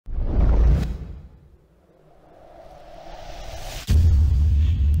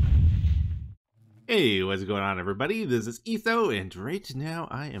Hey, what's going on, everybody? This is Etho, and right now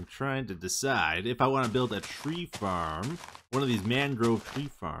I am trying to decide if I want to build a tree farm, one of these mangrove tree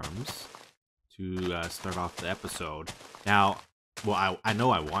farms, to start off the episode. Now, well, I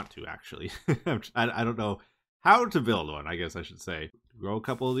know I want to, actually. I don't know how to build one, I guess I should say. Grow a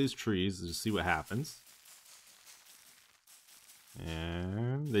couple of these trees and just see what happens.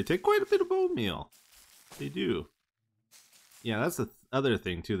 And they take quite a bit of bone meal. They do. Yeah, that's the other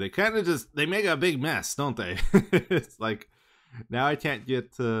thing too. They kind of they make a big mess, don't they? It's like now I can't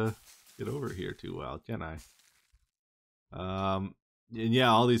get over here too well, can I? And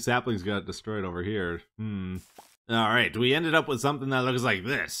yeah, all these saplings got destroyed over here. All right, we ended up with something that looks like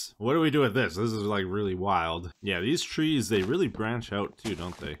this. What do we do with this? This is like really wild. Yeah, these trees, they really branch out too,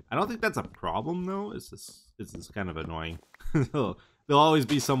 don't they? I don't think that's a problem though. It's just kind of annoying. There'll always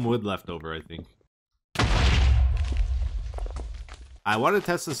be some wood left over, I think. I want to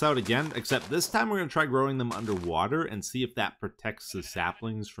test this out again, except this time we're going to try growing them underwater and see if that protects the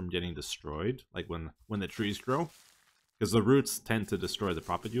saplings from getting destroyed, like when the trees grow. Because the roots tend to destroy the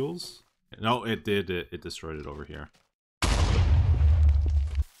propagules. No, it did. It destroyed it over here.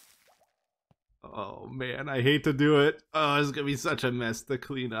 Oh man, I hate to do it. Oh, it's going to be such a mess to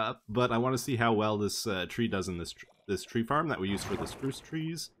clean up. But I want to see how well this tree does in this tree farm that we use for the spruce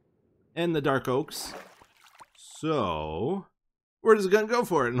trees and the dark oaks. So we're just gonna go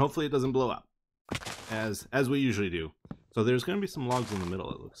for it, and hopefully it doesn't blow up, as we usually do. So there's gonna be some logs in the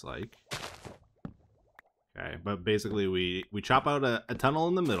middle, it looks like. Okay, but basically we chop out a tunnel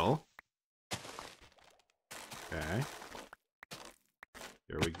in the middle. Okay.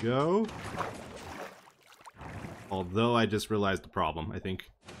 Here we go. Although I just realized the problem, I think.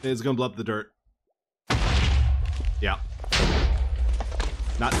 It's gonna blow up the dirt. Yeah.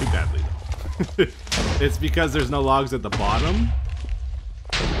 Not too badly. It's because there's no logs at the bottom.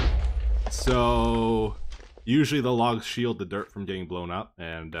 So usually the logs shield the dirt from getting blown up,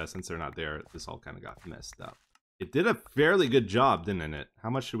 and since they're not there, this all kind of got messed up. It did a fairly good job, didn't it? How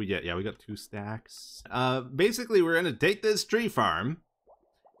much should we get? Yeah, we got 2 stacks. Basically, we're going to take this tree farm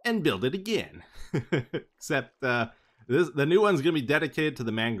and build it again. Except the new one's going to be dedicated to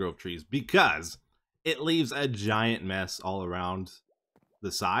the mangrove trees because it leaves a giant mess all around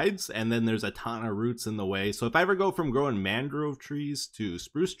the sides, and then there's a ton of roots in the way. So if I ever go from growing mangrove trees to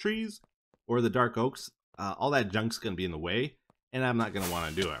spruce trees or the dark oaks, all that junk's gonna be in the way, and I'm not gonna want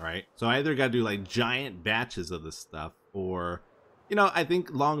to do it, right? So I either gotta do like giant batches of this stuff, or, you know, I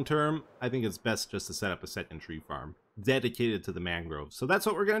think long term, I think it's best just to set up a second tree farm dedicated to the mangroves. So that's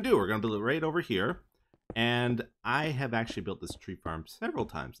what we're gonna do. We're gonna build it right over here. And I have actually built this tree farm several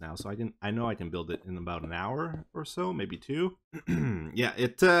times now, so I know I can build it in about an hour or so, maybe 2. Yeah,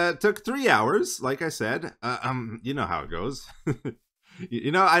 it took 3 hours, like I said. You know how it goes.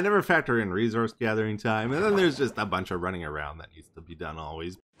 You know, I never factor in resource gathering time, and then there's just a bunch of running around that needs to be done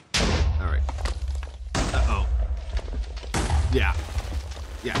always. All right. Uh-oh. Yeah.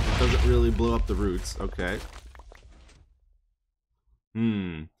 Yeah, it doesn't really blow up the roots. Okay.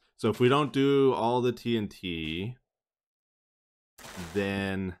 So if we don't do all the TNT,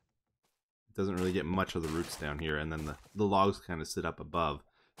 then it doesn't really get much of the roots down here, and then the logs kind of sit up above.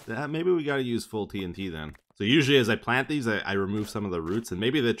 Maybe we got to use full TNT then. So usually as I plant these, I remove some of the roots, and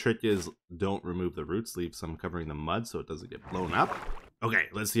maybe the trick is don't remove the roots, leave some covering the mud so it doesn't get blown up. Okay,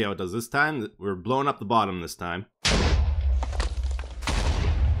 let's see how it does this time. We're blowing up the bottom this time.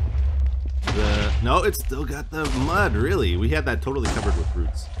 No, it's still got the mud, really. We had that totally covered with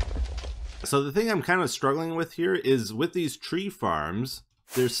roots. So the thing I'm kind of struggling with here is with these tree farms,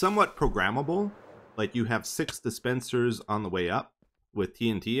 they're somewhat programmable. Like you have 6 dispensers on the way up with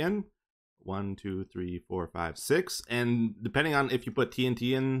TNT in. 1, 2, 3, 4, 5, 6. And depending on if you put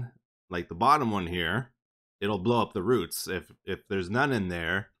TNT in, like the bottom one here, it'll blow up the roots. If there's none in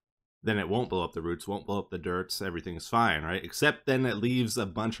there, then it won't blow up the roots, won't blow up the dirt, everything's fine, right? Except then it leaves a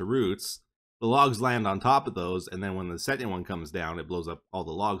bunch of roots. The logs land on top of those, and then when the second one comes down, it blows up all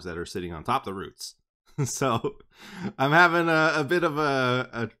the logs that are sitting on top of the roots. So I'm having a bit of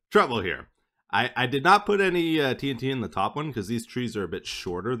a trouble here. I did not put any TNT in the top one because these trees are a bit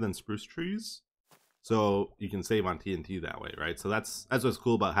shorter than spruce trees. So you can save on TNT that way, right? So that's what's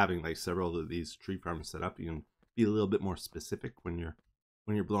cool about having like several of these tree farms set up. You can be a little bit more specific when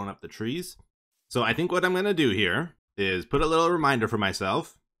you're blowing up the trees. So I think what I'm gonna do here is put a little reminder for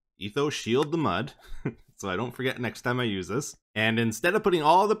myself. Etho, shield the mud, so I don't forget next time I use this. And instead of putting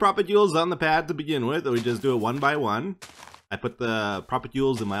all the propagules on the pad to begin with, we just do it one by one. I put the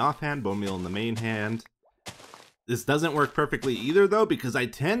propagules in my offhand, bone meal in the main hand. This doesn't work perfectly either, though, because I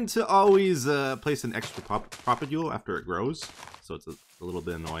tend to always place an extra propagule after it grows, so it's a little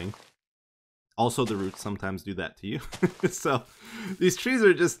bit annoying. Also, the roots sometimes do that to you. So these trees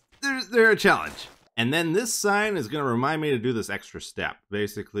are just, they're a challenge. And then this sign is going to remind me to do this extra step.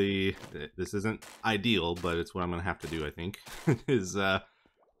 Basically, this isn't ideal, but it's what I'm going to have to do, I think, is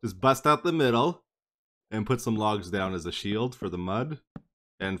just bust out the middle and put some logs down as a shield for the mud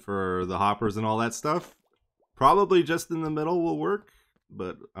and for the hoppers and all that stuff. Probably just in the middle will work,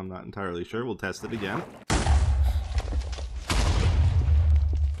 but I'm not entirely sure. We'll test it again.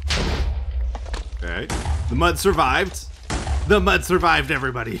 Okay, the mud survived. The mud survived,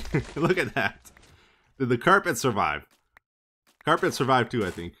 everybody. Look at that. Did the carpet survive? Carpet survived too,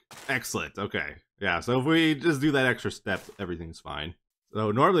 I think. Excellent, okay. Yeah, so if we just do that extra step, everything's fine.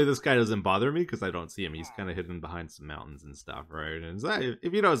 So normally this guy doesn't bother me because I don't see him. He's kind of hidden behind some mountains and stuff, right? And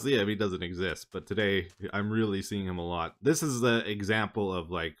if you don't see him, he doesn't exist. But today, I'm really seeing him a lot. This is the example of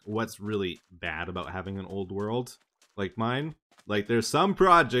like what's really bad about having an old world like mine. Like there's some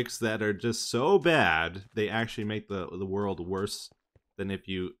projects that are just so bad, they actually make the world worse than if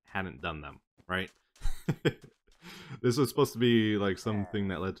you hadn't done them, right? This was supposed to be like something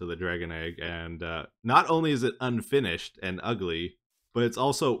that led to the dragon egg, and not only is it unfinished and ugly, but it's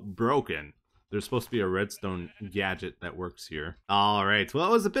also broken. There's supposed to be a redstone gadget that works here. Alright, well,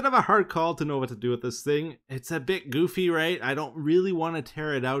 it was a bit of a hard call to know what to do with this thing. It's a bit goofy, right? I don't really want to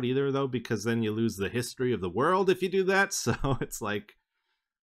tear it out either, though, because then you lose the history of the world if you do that. So it's like,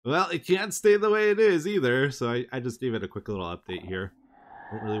 well, it can't stay the way it is either. So I just gave it a quick little update here.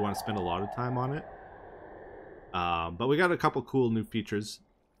 Don't really want to spend a lot of time on it. But we got a couple cool new features.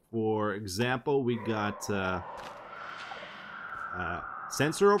 For example, we got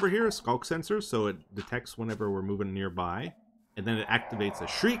sensor over here, a skulk sensor, so it detects whenever we're moving nearby, and then it activates a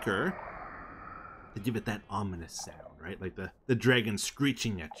shrieker to give it that ominous sound, right? Like the dragon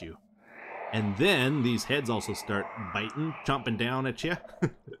screeching at you. And then these heads also start biting, chomping down at you.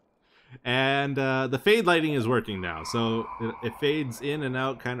 And the fade lighting is working now, so it fades in and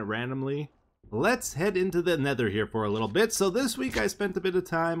out kind of randomly. Let's head into the nether here for a little bit. So this week I spent a bit of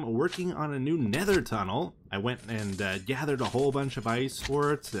time working on a new nether tunnel. I went and gathered a whole bunch of ice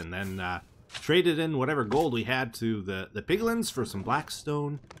for it, and then traded in whatever gold we had to the piglins for some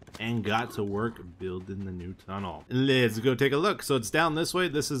blackstone, and got to work building the new tunnel. Let's go take a look. So it's down this way.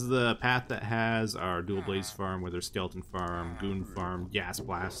 This is the path that has our dual blaze farm with our skeleton farm, goon farm, gas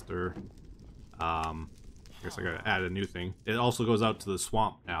blaster. I guess I gotta add a new thing. It also goes out to the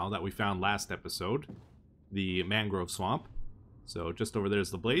swamp now that we found last episode. The mangrove swamp. So just over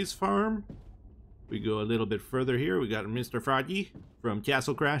there's the blaze farm. We go a little bit further here. We got Mr. Froggy from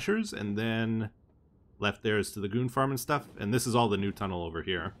Castle Crashers. And then left there is to the goon farm and stuff. And this is all the new tunnel over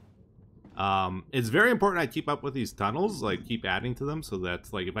here. It's very important I keep up with these tunnels. Like keep adding to them so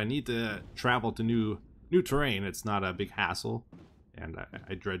that like if I need to travel to new terrain, it's not a big hassle. And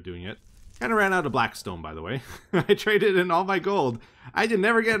I dread doing it. Kind of ran out of blackstone, by the way. I traded in all my gold. I did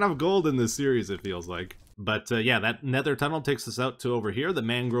never get enough gold in this series, it feels like. But yeah, that nether tunnel takes us out to over here, the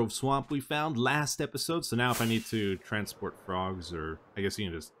mangrove swamp we found last episode. So now if I need to transport frogs, or I guess you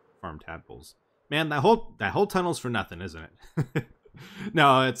can just farm tadpoles. Man, that whole tunnel's for nothing, isn't it?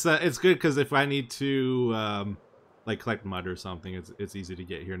 No, it's good because if I need to like collect mud or something, it's easy to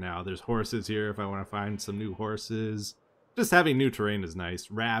get here now. There's horses here if I want to find some new horses. Just having new terrain is nice.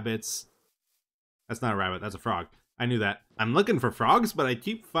 Rabbits. That's not a rabbit, that's a frog. I knew that. I'm looking for frogs, but I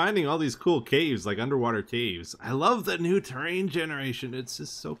keep finding all these cool caves, like underwater caves. I love the new terrain generation. It's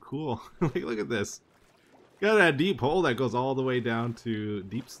just so cool. Like, look at this. Got a deep hole that goes all the way down to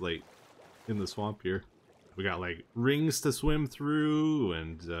deep slate in the swamp here. We got, like, rings to swim through,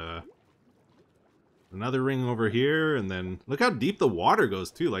 and another ring over here, and then look how deep the water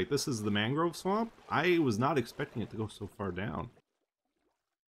goes, too. Like, this is the mangrove swamp. I was not expecting it to go so far down.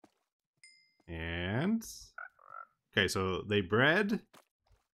 And okay, so they bred.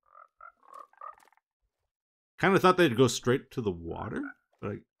 Kind of thought they'd go straight to the water,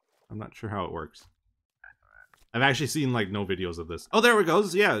 but I'm not sure how it works. I've actually seen like no videos of this. Oh, there it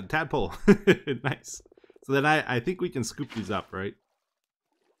goes. Yeah, tadpole. Nice. So then I think we can scoop these up, right?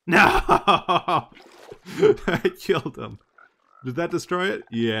 No, I killed them. Did that destroy it?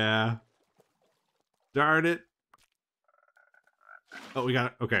 Yeah. Darn it. Oh, we got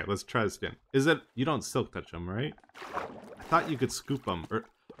it. Okay, let's try this again. Is it... You don't silk touch them, right? I thought you could scoop them. Or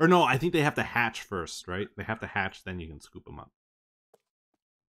no, I think they have to hatch first, right? They have to hatch, then you can scoop them up.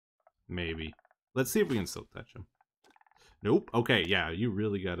 Maybe. Let's see if we can silk touch them. Nope. Okay, yeah, you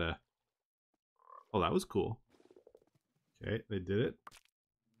really gotta... Oh, that was cool. Okay, they did it.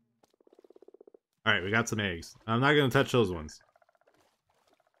 Alright, we got some eggs. I'm not gonna touch those ones.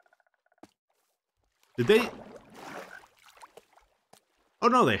 Did they... Oh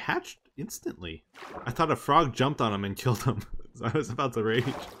no, they hatched instantly. I thought a frog jumped on them and killed them. So I was about to rage.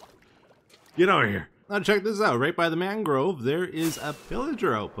 Get over here. Now check this out. Right by the mangrove, there is a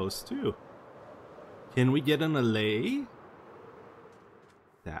pillager outpost too. Can we get an allay?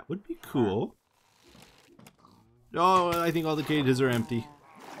 That would be cool. Oh, I think all the cages are empty.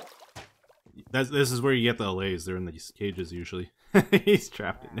 This is where you get the allays. They're in these cages usually. He's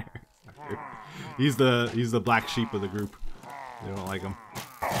trapped in there. He's the black sheep of the group. They don't like him.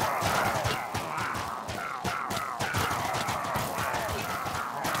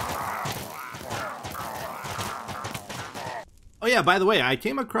 Oh yeah, by the way, I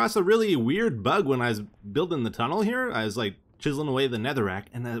came across a really weird bug when I was building the tunnel here. I was like chiseling away the netherrack,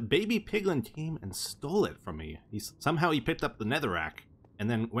 and a baby piglin came and stole it from me. Somehow he picked up the netherrack and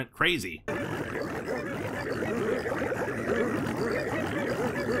then went crazy.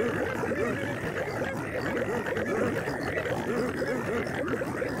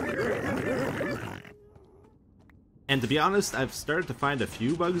 And to be honest, I've started to find a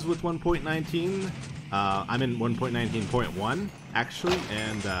few bugs with 1.19. I'm in 1.19.1 actually,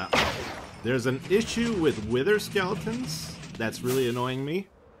 and there's an issue with wither skeletons that's really annoying me.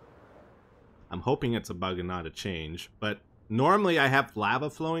 I'm hoping it's a bug and not a change, but normally I have lava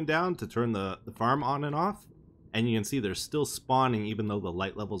flowing down to turn the farm on and off, and you can see they're still spawning even though the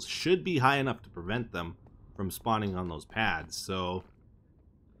light levels should be high enough to prevent them from spawning on those pads. So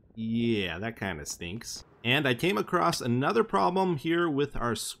yeah, that kind of stinks. And I came across another problem here with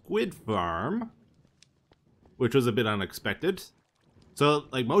our squid farm, which was a bit unexpected. So,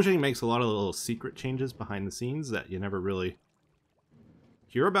 like, Mojang makes a lot of little secret changes behind the scenes that you never really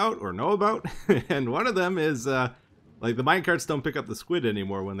hear about or know about. And one of them is, like, the minecarts don't pick up the squid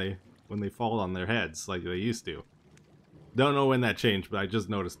anymore when they fall on their heads like they used to. Don't know when that changed, but I just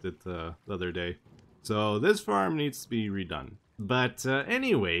noticed it the other day. So this farm needs to be redone. But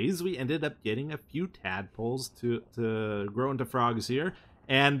anyways, we ended up getting a few tadpoles to grow into frogs here.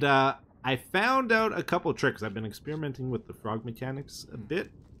 And I found out a couple tricks. I've been experimenting with the frog mechanics a bit.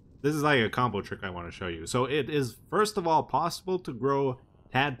 This is like a combo trick I want to show you. So it is, first of all, possible to grow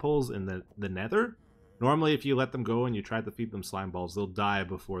tadpoles in the nether. Normally, if you let them go and you try to feed them slime balls, they'll die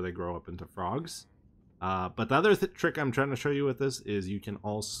before they grow up into frogs. But the other trick I'm trying to show you with this is you can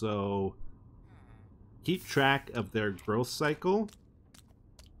also keep track of their growth cycle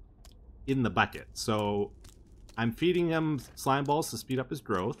in the bucket. So I'm feeding him slime balls to speed up his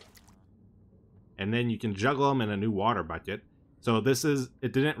growth, and then you can juggle them in a new water bucket. So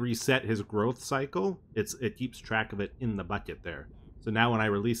it didn't reset his growth cycle. It keeps track of it in the bucket there. So now when I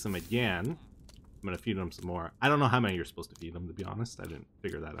release them again, I'm gonna feed them some more. I don't know how many you're supposed to feed them, to be honest. I didn't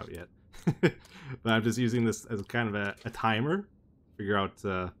figure that out yet. But I'm just using this as kind of a timer, figure out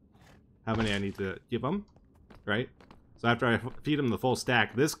how many I need to give them, right? So after I feed him the full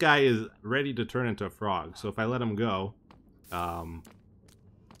stack, this guy is ready to turn into a frog. So if I let him go,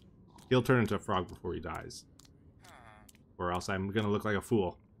 he'll turn into a frog before he dies. Or else I'm going to look like a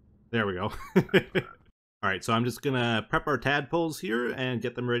fool. There we go. Alright, so I'm just going to prep our tadpoles here and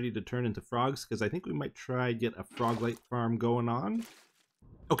get them ready to turn into frogs, because I think we might try get a Froglight farm going on.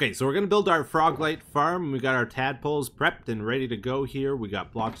 Okay, so we're going to build our Froglight farm. We got our tadpoles prepped and ready to go here. We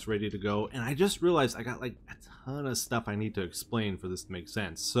got blocks ready to go. And I just realized I got like a ton of stuff I need to explain for this to make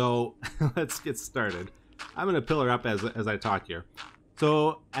sense. So let's get started. I'm going to pillar up as I talk here.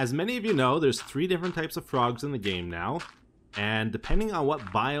 So as many of you know, there's 3 different types of frogs in the game now. And depending on what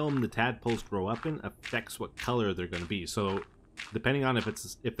biome the tadpoles grow up in affects what color they're going to be. So depending on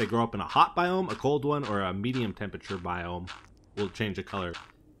if they grow up in a hot biome, a cold one, or a medium temperature biome, will change the color.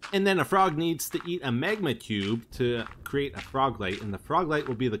 And then a frog needs to eat a magma cube to create a Froglight, and the Froglight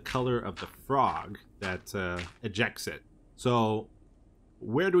will be the color of the frog that ejects it. So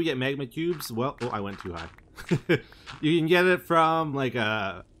where do we get magma cubes? Well, oh, I went too high. You can get it from like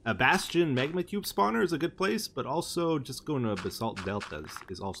a Bastion magma cube spawner is a good place, but also just going to Basalt Deltas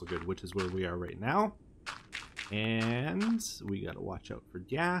is also good, which is where we are right now. And we got to watch out for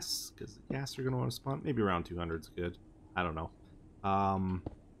gas, because the gas are going to want to spawn. Maybe around 200 is good. I don't know.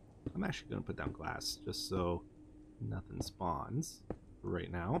 I'm actually going to put down glass just so nothing spawns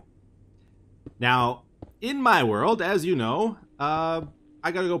right now. Now, in my world, as you know, I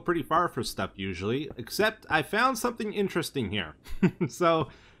got to go pretty far for stuff usually, except I found something interesting here. So,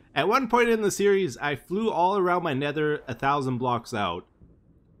 at one point in the series, I flew all around my nether 1,000 blocks out,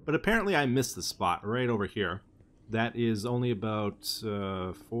 but apparently I missed the spot right over here. That is only about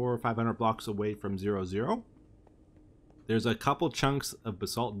 400 or 500 blocks away from 0, 0. There's a couple chunks of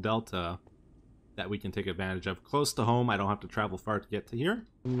Basalt Delta that we can take advantage of. Close to home, I don't have to travel far to get to here.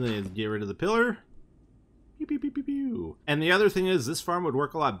 Let's get rid of the pillar. Pew, pew, pew, pew, pew. And the other thing is, this farm would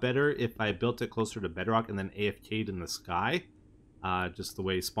work a lot better if I built it closer to bedrock and then AFK'd in the sky. Just the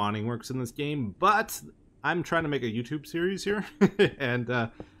way spawning works in this game. But I'm trying to make a YouTube series here. And I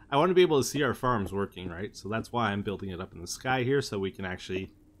want to be able to see our farms working, right? So that's why I'm building it up in the sky here, so we can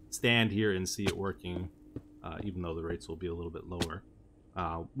actually stand here and see it working, even though the rates will be a little bit lower.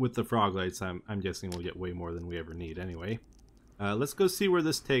 With the Froglights, I'm guessing we'll get way more than we ever need anyway. Let's go see where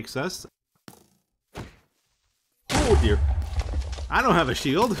this takes us. Oh dear. I don't have a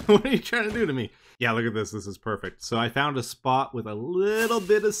shield. What are you trying to do to me? Yeah, look at this. This is perfect. So I found a spot with a little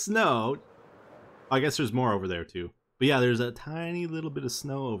bit of snow. I guess there's more over there too. But yeah, there's a tiny little bit of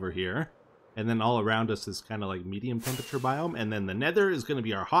snow over here. And then all around us is kind of like medium temperature biome. And then the nether is going to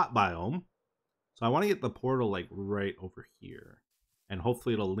be our hot biome. So I want to get the portal like right over here. And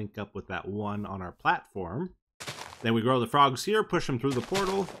hopefully it'll link up with that one on our platform. Then we grow the frogs here, push them through the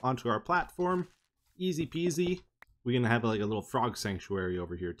portal onto our platform. Easy peasy. We're going to have like a little frog sanctuary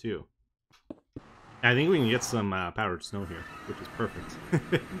over here too. I think we can get some powdered snow here, which is perfect.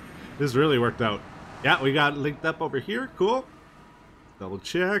 This really worked out. Yeah, we got linked up over here. Cool. Double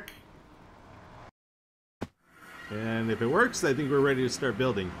check. And if it works, I think we're ready to start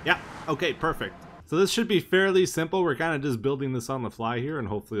building. Yeah, okay, perfect. So this should be fairly simple. We're kind of just building this on the fly here, and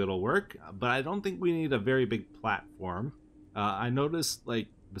hopefully it'll work. But I don't think we need a very big platform. I noticed, like,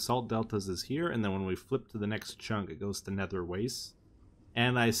 Basalt Deltas is here, and then when we flip to the next chunk, it goes to Nether Wastes.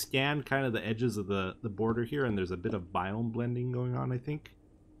 And I scanned kind of the edges of the border here, and there's a bit of biome blending going on, I think.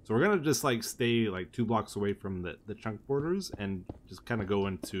 So we're going to just, like, stay, like, 2 blocks away from the chunk borders, and just kind of go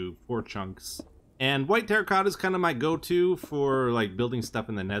into 4 chunks. And white terracotta is kind of my go-to for like building stuff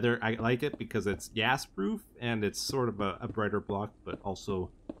in the nether. I like it because it's gas-proof and it's sort of a brighter block, but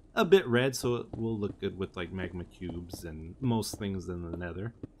also a bit red, so it will look good with like magma cubes and most things in the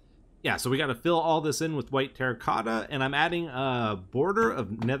nether. Yeah, so we got to fill all this in with white terracotta, and I'm adding a border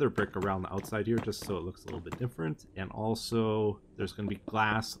of nether brick around the outside here just so it looks a little bit different. And also there's going to be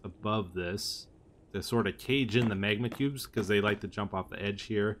glass above this to sort of cage in the magma cubes because they like to jump off the edge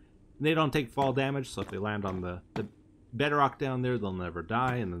here. They don't take fall damage, so if they land on the bedrock down there, they'll never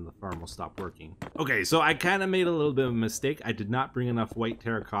die, and then the farm will stop working. Okay, so I kind of made a little bit of a mistake. I did not bring enough white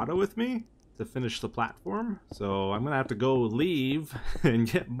terracotta with me to finish the platform, so I'm going to have to go leave and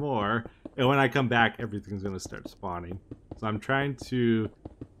get more, and when I come back, everything's going to start spawning. So I'm trying to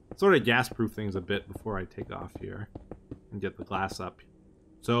sort of gas-proof things a bit before I take off here and get the glass up.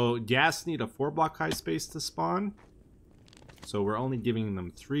 So gas need a 4-block high space to spawn. So we're only giving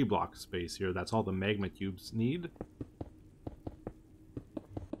them 3 block space here. That's all the magma cubes need.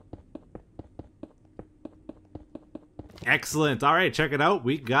 Excellent. All right, check it out.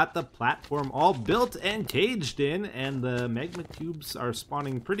 We got the platform all built and caged in, and the magma cubes are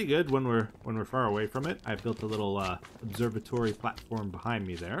spawning pretty good when we're far away from it. I built a little observatory platform behind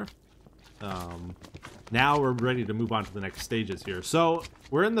me there. Now we're ready to move on to the next stages here. So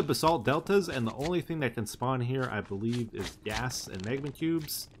we're in the Basalt Deltas, and the only thing that can spawn here, I believe, is gas and magma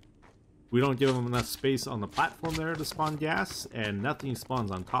cubes. We don't give them enough space on the platform there to spawn gas, and nothing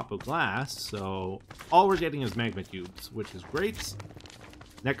spawns on top of glass, so all we're getting is magma cubes, which is great.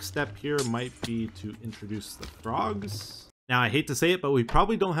 Next step here might be to introduce the frogs. Now, I hate to say it, but we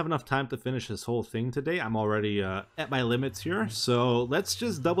probably don't have enough time to finish this whole thing today. I'm already at my limits here. So let's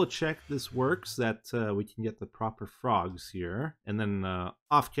just double check this works, that we can get the proper frogs here. And then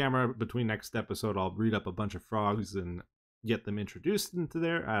off camera, between next episode, I'll breed up a bunch of frogs and get them introduced into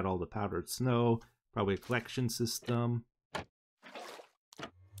there. Add all the powdered snow, probably a collection system.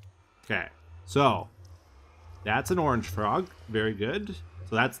 Okay, so that's an orange frog. Very good.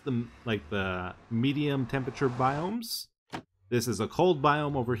 So that's the medium temperature biomes. This is a cold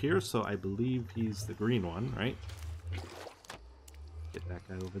biome over here, so I believe he's the green one, right? Get that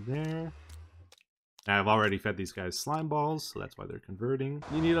guy over there. I've already fed these guys slime balls, so that's why they're converting.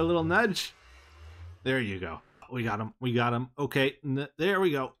 You need a little nudge? There you go. We got him. We got him. Okay, there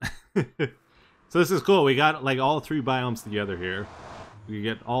we go. So this is cool. We got like all 3 biomes together here. We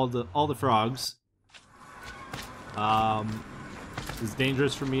get all the frogs. It's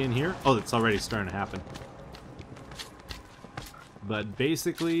dangerous for me in here. Oh, it's already starting to happen. But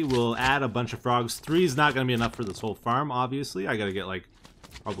basically, we'll add a bunch of frogs. 3 is not going to be enough for this whole farm, obviously. I got to get, like,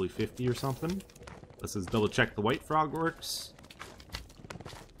 probably 50 or something. Let's just double check the white frog works.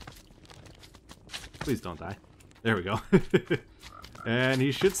 Please don't die. There we go. And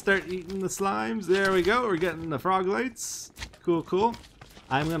he should start eating the slimes. There we go. We're getting the Froglights. Cool, cool.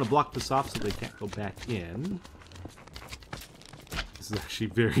 I'm going to block this off so they can't go back in. This is actually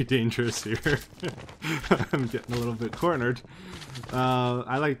very dangerous here. I'm getting a little bit cornered.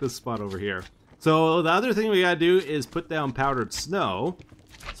 I like this spot over here. So the other thing we gotta do is put down powdered snow.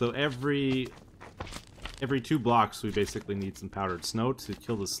 So every 2 blocks, we basically need some powdered snow to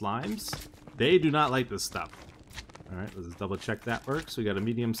kill the slimes. They do not like this stuff. All right, let's double check that works. We got a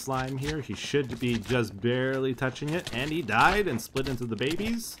medium slime here. He should be just barely touching it, and he died and split into the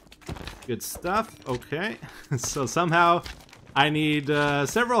babies. Good stuff. Okay, so somehow I need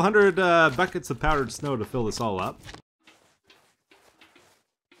several hundred buckets of powdered snow to fill this all up.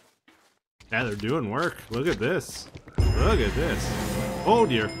 Yeah, they're doing work. Look at this. Look at this. Oh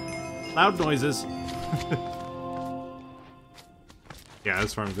dear. Loud noises. Yeah,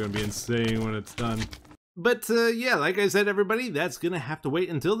 this farm's gonna be insane when it's done. But yeah, like I said, everybody, that's gonna have to wait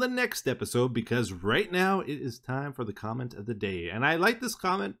until the next episode, because right now it is time for the comment of the day. And I like this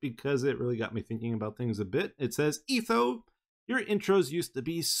comment because it really got me thinking about things a bit. It says, Etho, your intros used to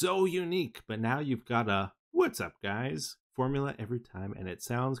be so unique, but now you've got a "what's up guys" formula every time, and it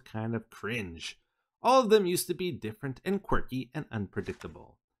sounds kind of cringe. All of them used to be different and quirky and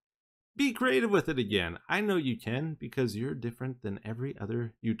unpredictable. Be creative with it again. I know you can, because you're different than every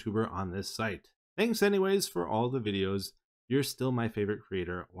other YouTuber on this site. Thanks anyways for all the videos. You're still my favorite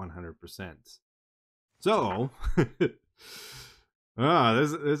creator 100%. So,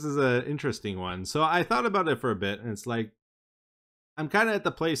 this is an interesting one. So I thought about it for a bit, and it's like, I'm kind of at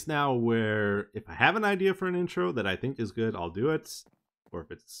the place now where if I have an idea for an intro that I think is good, I'll do it. Or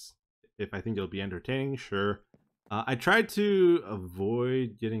if I think it'll be entertaining, sure. I try to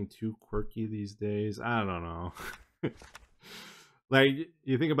avoid getting too quirky these days. I don't know. Like,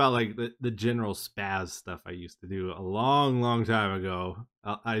 you think about like the general spaz stuff I used to do a long time ago.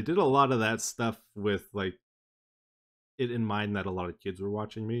 I did a lot of that stuff with like it in mind that a lot of kids were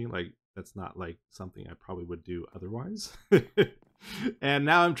watching me. Like, that's not like something I probably would do otherwise. And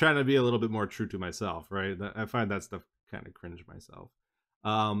now I'm trying to be a little bit more true to myself, right? I find that stuff kind of cringe myself.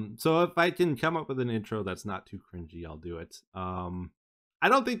 So if I can come up with an intro that's not too cringy, I'll do it. I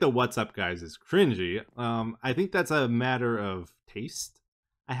don't think the "what's up guys" is cringy. I think that's a matter of taste.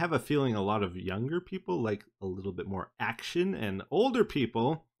 I have a feeling a lot of younger people like a little bit more action, and older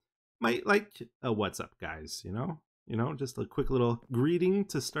people might like a "what's up guys," you know? Just a quick little greeting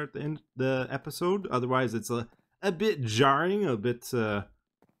to start the episode. Otherwise, it's a bit jarring, a bit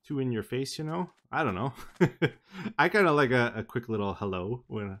too in your face, you know? I don't know. I kind of like a quick little hello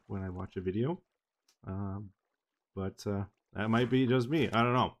when I watch a video. But that might be just me. I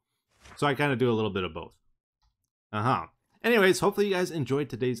don't know. So I kind of do a little bit of both. Anyways, hopefully you guys enjoyed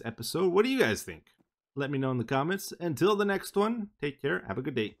today's episode. What do you guys think? Let me know in the comments. Until the next one, take care. Have a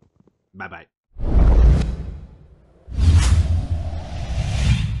good day. Bye-bye.